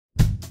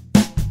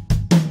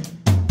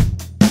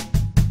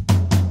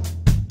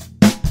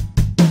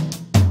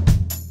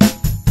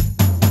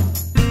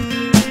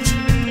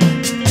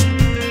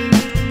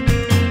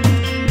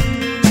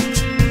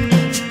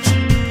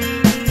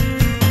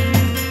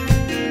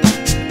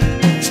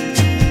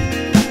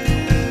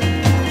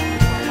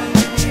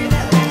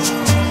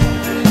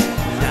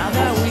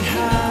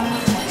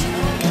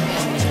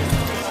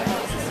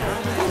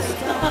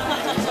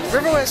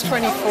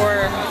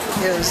RW24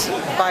 is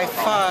by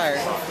far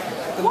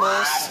the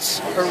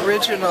most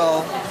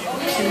original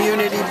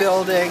community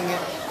building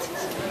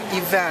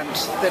event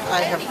that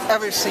I have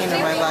ever seen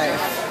in my life.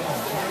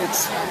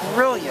 It's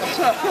brilliant,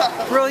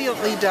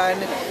 brilliantly done.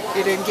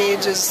 It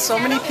engages so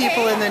many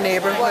people in the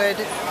neighborhood.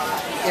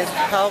 It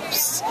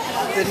helps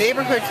the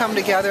neighborhood come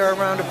together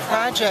around a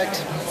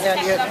project, and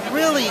it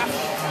really,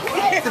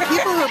 the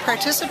people who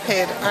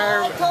participate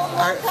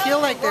feel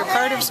like they're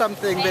part of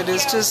something that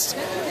is just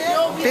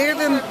bigger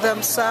than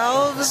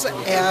themselves,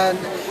 and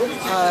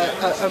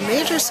a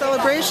major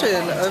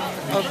celebration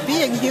of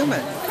being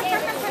human.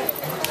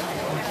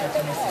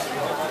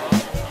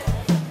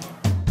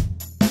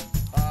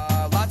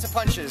 Lots of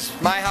punches.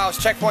 My house,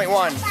 checkpoint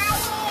 1.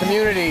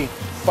 Community,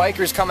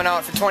 bikers coming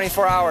out for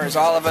 24 hours.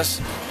 All of us,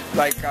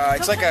 like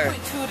it's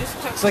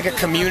like a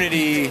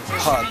community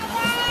hug.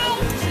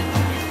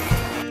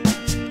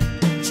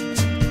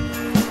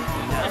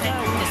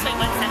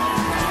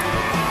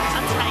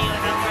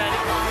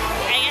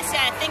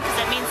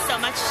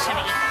 To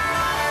me.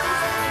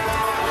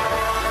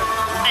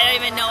 I don't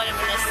even know what I'm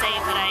going to say,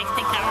 but I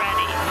think I'm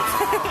ready.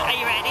 Are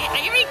you ready? Are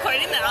you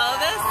recording all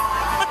of this?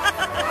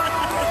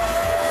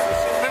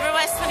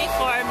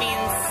 Riverwest24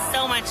 means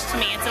so much to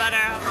me. It's about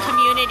our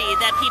community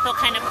that people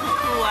kind of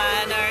poo-poo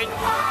on or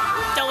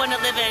don't want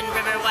to live in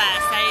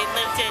Riverwest. I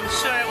lived in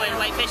Shorewood,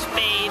 Whitefish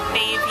Bay,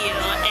 Bayview,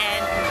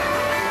 and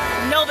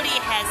nobody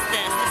has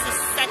this.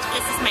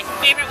 This is my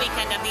favorite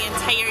weekend of the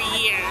entire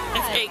year.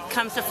 It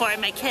comes before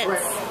my kids,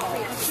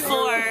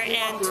 4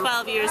 and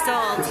 12 years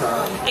old.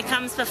 It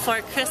comes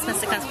before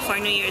Christmas, it comes before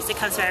New Year's, it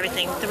comes for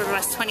everything. The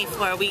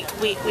Riverwest24,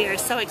 we are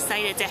so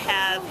excited to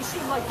have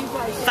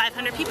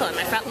 500 people in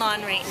my front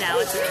lawn right now.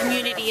 It's a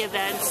community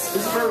event.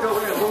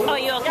 Oh,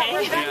 you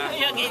okay?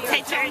 Yeah. You okay?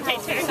 Take turn.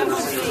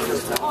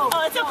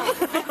 Oh, it's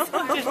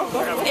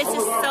okay. It's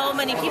just so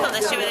many people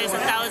this year. There's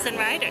 1,000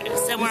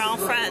 riders, and we're all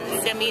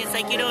friends. I mean, it's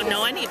like you don't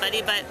know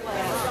anybody, but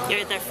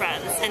you're their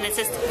friends, and it's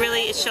just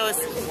really, it shows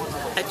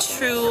a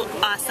true,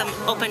 awesome,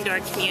 open-door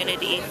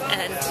community,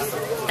 and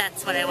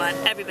that's what I want.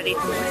 Everybody,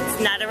 it's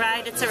not a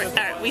ride, it's a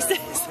ride. We say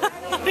it's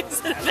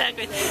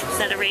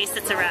not a race,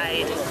 it's a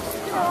ride,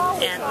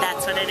 and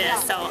that's what it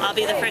is. So I'll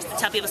be the first to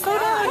tell people, slow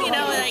down, you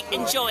know, like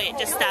enjoy it,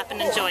 just stop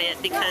and enjoy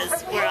it,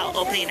 because we're all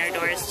opening our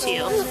doors to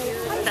you.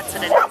 That's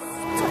what it is.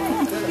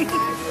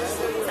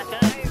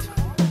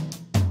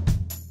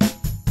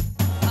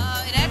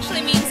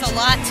 It means a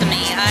lot to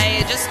me.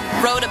 I just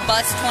rode a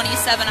bus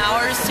 27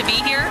 hours to be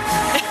here.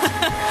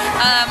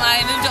 I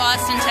moved to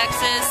Austin,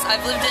 Texas.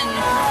 I've lived in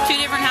 2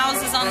 different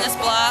houses on this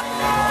block.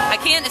 I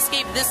can't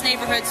escape this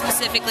neighborhood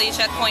specifically,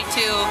 checkpoint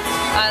 2.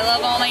 I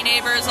love all my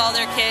neighbors, all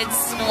their kids.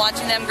 Been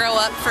watching them grow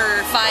up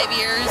for 5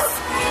 years,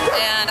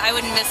 and I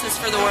wouldn't miss this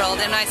for the world.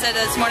 And I said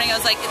this morning, I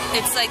was like,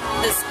 it's like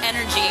this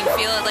energy. You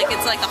feel it like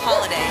it's like a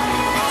holiday.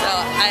 So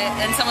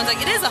and someone's like,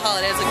 it is a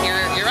holiday. I was like,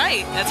 you're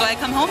right. That's why I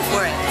come home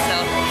for it. So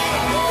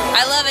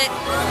I love it.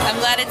 I'm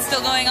glad it's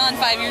still going on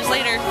 5 years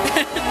later.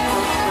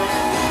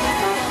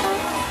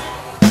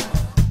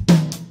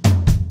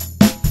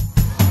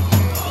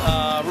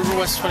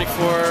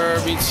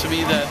 Riverwest24 means to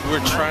me that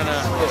we're trying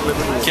to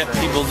get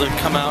people to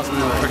come out and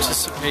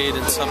participate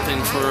in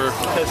something for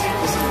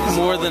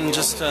more than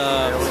just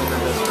a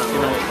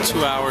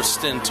 2-hour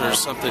stint or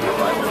something.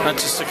 Not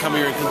just to come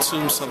here and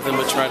consume something,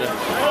 but try to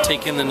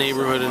take in the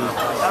neighborhood and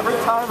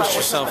push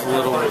yourself a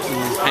little and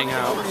hang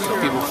out with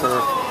people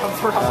for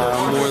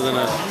more than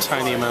a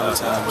tiny amount of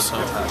time. So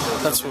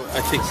that's what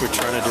I think we're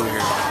trying to do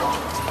here.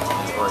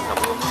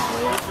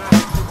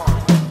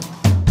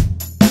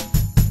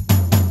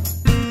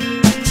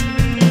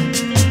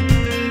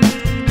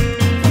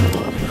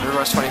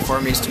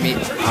 Riverwest24 means to me,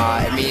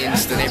 it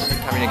means the neighborhood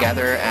coming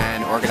together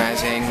and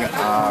organizing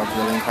a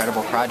really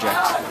incredible project.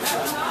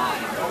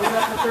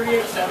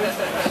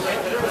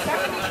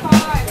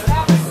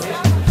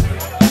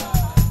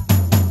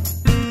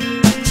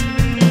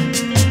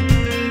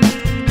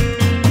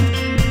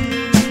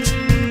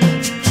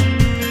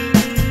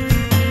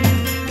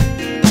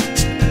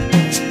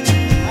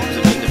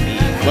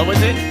 What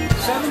was it?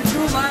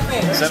 7-2, my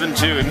man.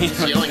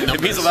 7-2.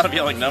 It means a lot of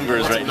yelling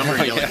numbers right now.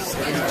 Yeah.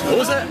 What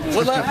was that?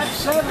 What lap?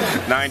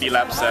 90,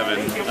 lap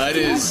 7. That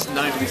is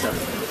 97.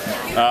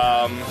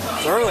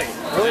 Early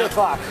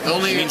o'clock.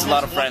 It means a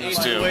lot of friends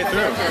too.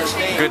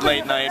 Good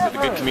late night with a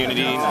good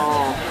community,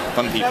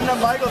 fun people.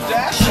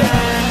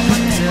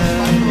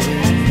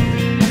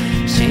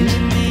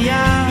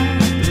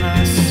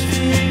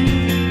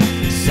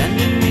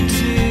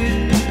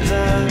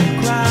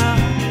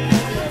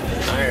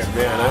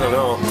 Man, I don't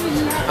know.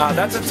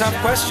 That's a tough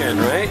question,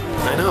 right?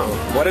 I know.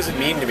 What does it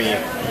mean to me?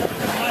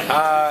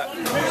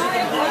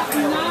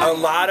 A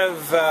lot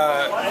of,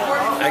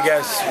 I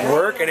guess,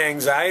 work and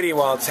anxiety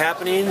while it's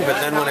happening, but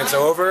then when it's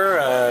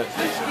over,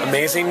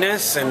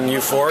 amazingness and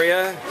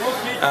euphoria,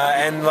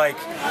 and like,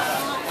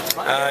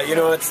 you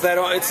know, it's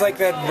like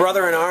that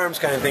brother in arms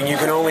kind of thing. You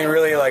can only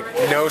really like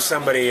know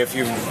somebody if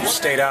you've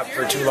stayed up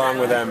for too long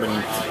with them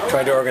and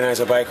tried to organize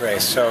a bike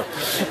race. So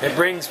it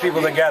brings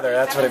people together.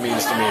 That's what it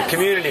means to me.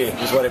 Community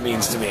is what it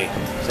means to me.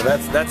 So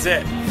that's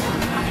it.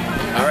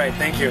 All right,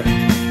 thank you.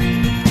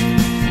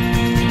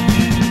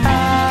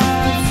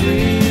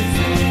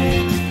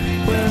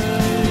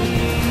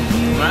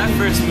 When I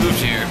first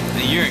moved here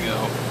a year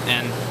ago,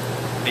 and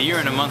a year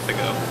and a month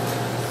ago,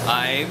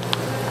 I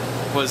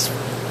was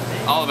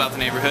all about the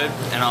neighborhood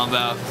and all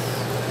about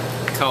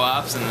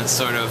co-ops and the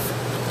sort of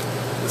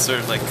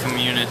like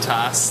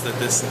communitas that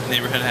this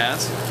neighborhood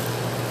has.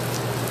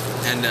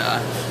 And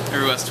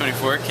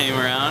Riverwest24 came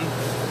around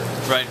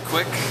right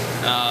quick,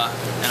 and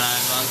I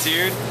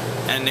volunteered,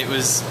 and it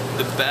was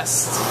the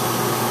best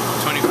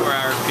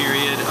 24-hour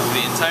period of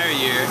the entire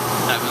year,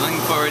 and I've been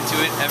looking forward to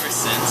it ever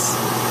since.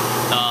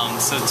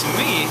 So to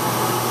me,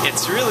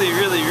 it's really,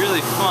 really, really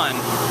fun,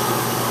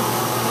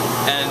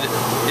 and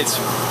it's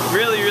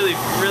really, really,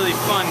 really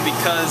fun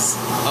because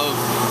of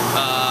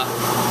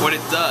what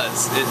it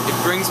does. It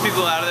brings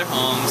people out of their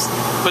homes,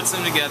 puts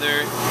them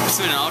together,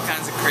 puts them in all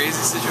kinds of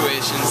crazy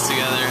situations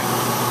together.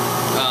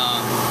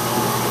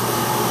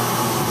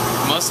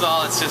 Most of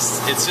all, it's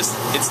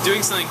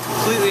doing something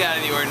completely out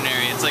of the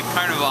ordinary. It's like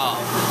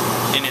Carnival,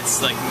 and it's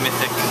like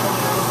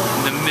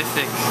the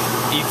mythic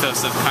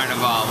ethos of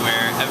Carnival,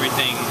 where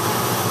everything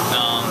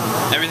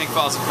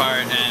falls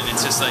apart, and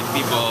it's just like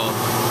people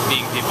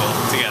being people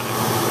together.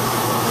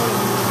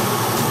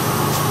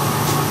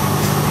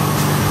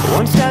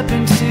 One step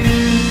into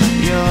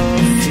your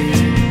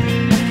feet,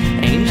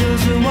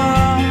 angels are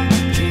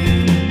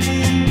walking.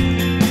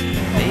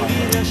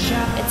 Maybe they'll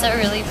shine. It's a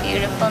really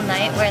beautiful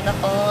night where the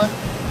whole,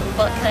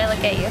 well, can I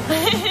look at you?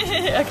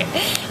 Okay.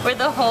 Where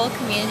the whole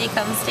community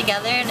comes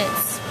together, and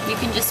you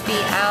can just be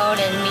out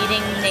and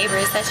meeting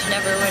neighbors that you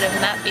never would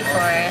have met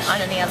before on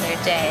any other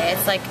day.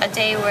 It's like a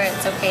day where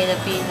it's okay to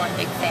be one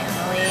big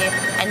family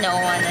and no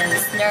one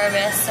is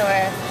nervous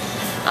or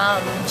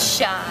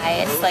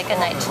shy. It's like a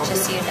night to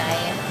just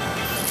unite.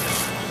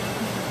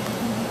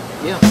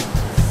 Yeah.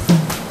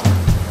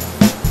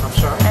 I'm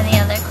sorry. Any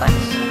other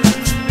questions?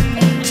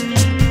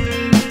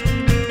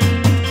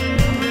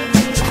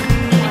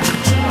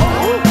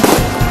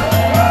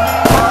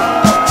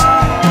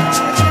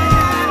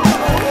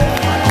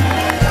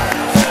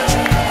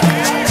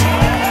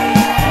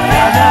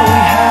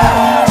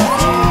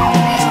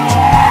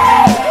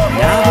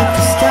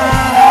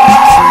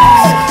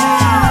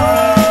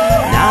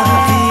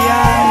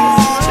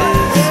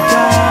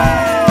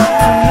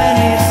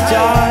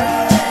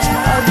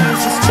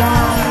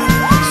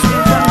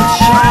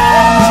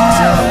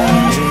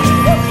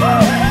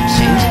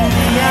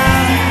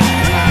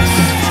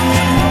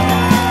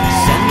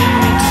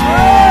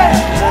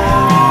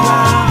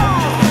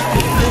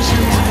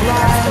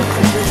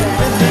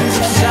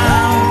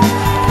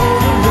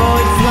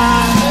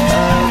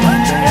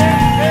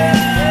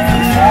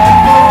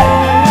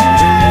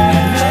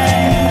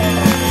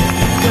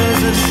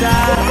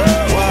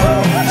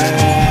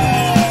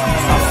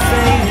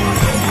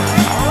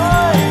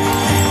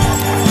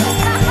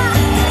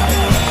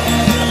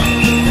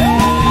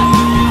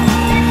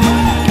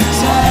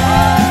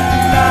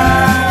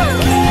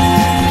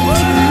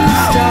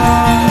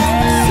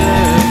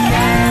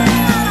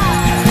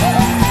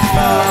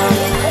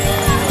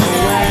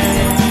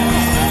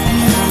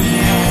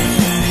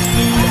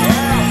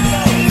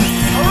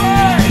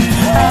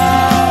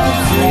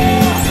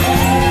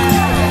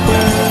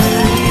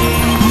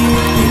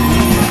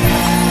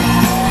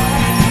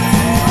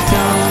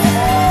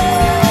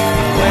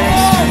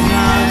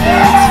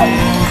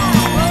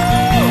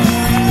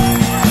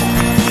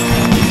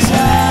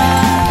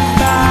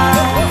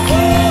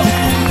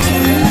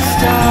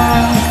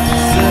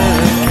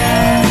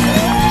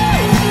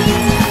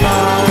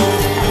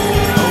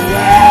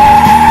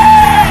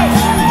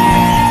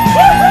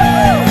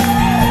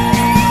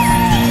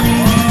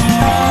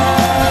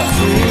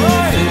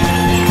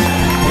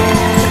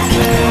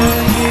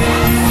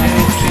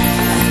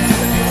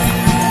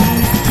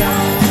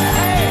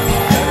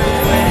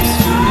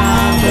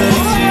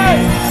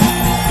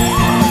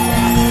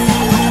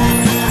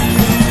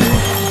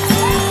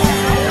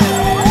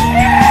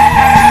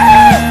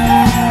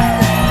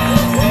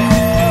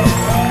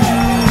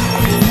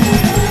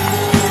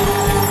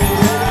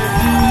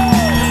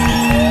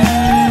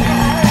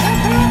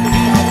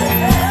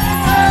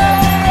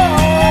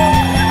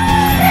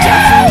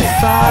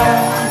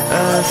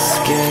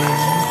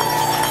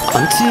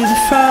 Onto the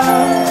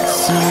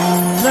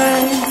frozen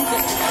lake.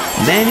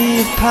 Many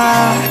have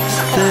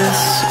passed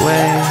this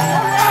way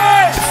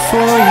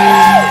before you.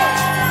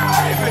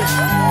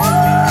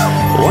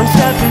 One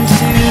step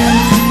into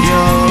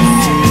your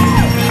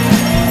feet,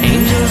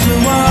 angels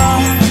are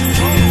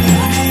walking.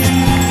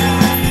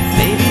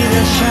 Maybe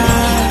they'll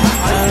shine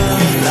a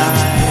light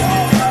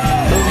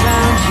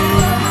around you.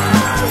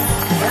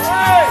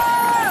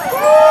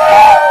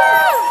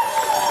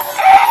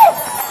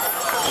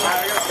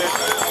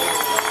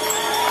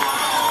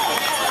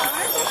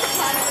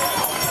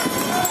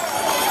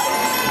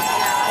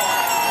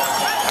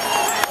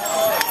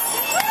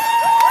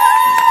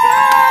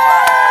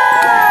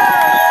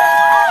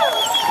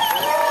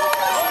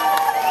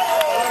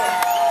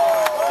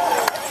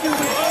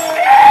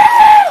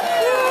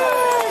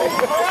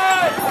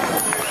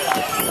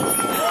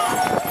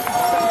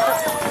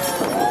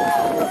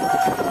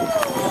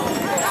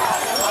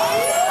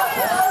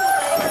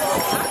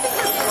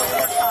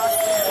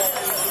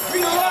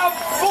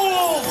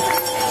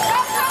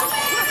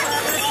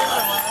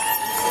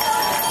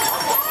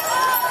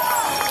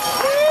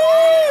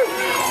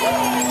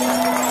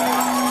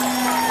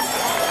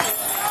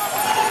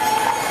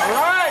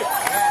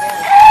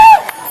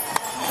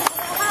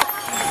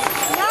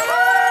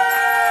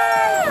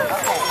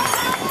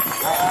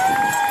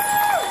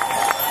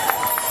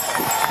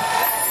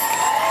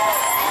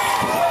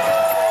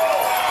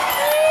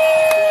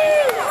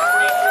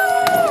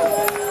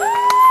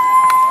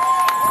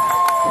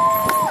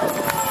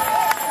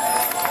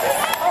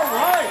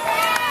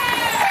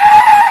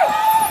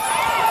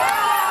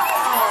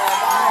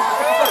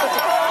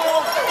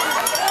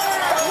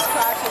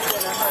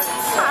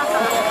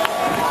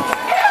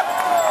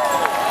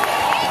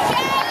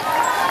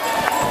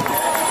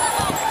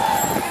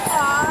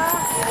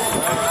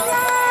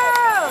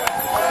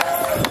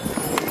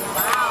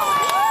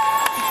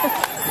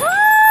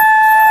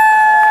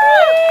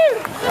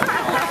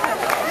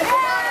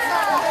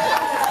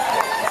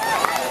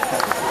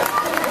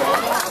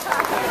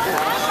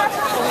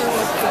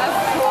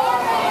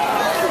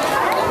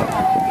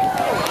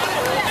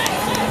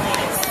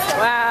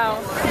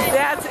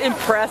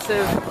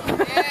 impressive.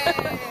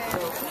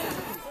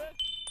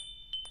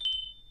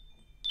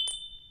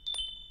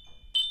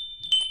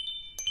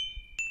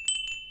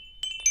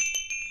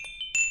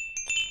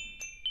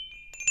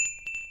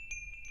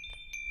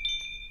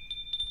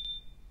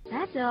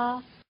 That's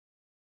all.